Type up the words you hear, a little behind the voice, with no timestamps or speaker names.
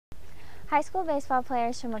High school baseball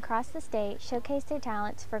players from across the state showcased their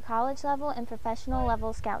talents for college level and professional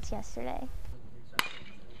level scouts yesterday.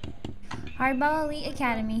 Hardball Elite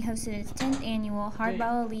Academy hosted its 10th annual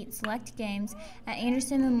Hardball Elite Select Games at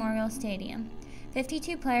Anderson Memorial Stadium.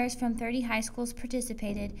 52 players from 30 high schools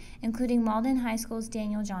participated, including Malden High School's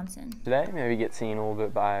Daniel Johnson. Today, maybe get seen a little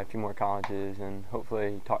bit by a few more colleges and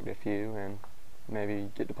hopefully talk to a few and maybe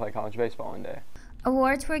get to play college baseball one day.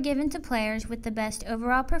 Awards were given to players with the best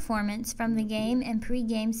overall performance from the game and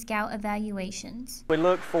pre-game scout evaluations. We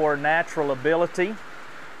look for natural ability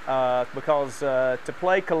because to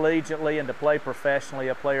play collegiately and to play professionally,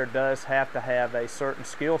 a player does have to have a certain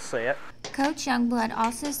skill set. Coach Youngblood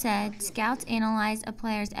also said scouts analyze a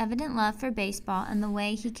player's evident love for baseball and the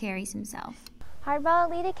way he carries himself.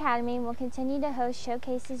 Hardball Elite Academy will continue to host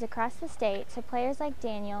showcases across the state so players like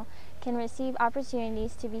Daniel can receive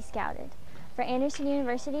opportunities to be scouted. For Anderson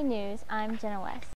University News, I'm Jenna West.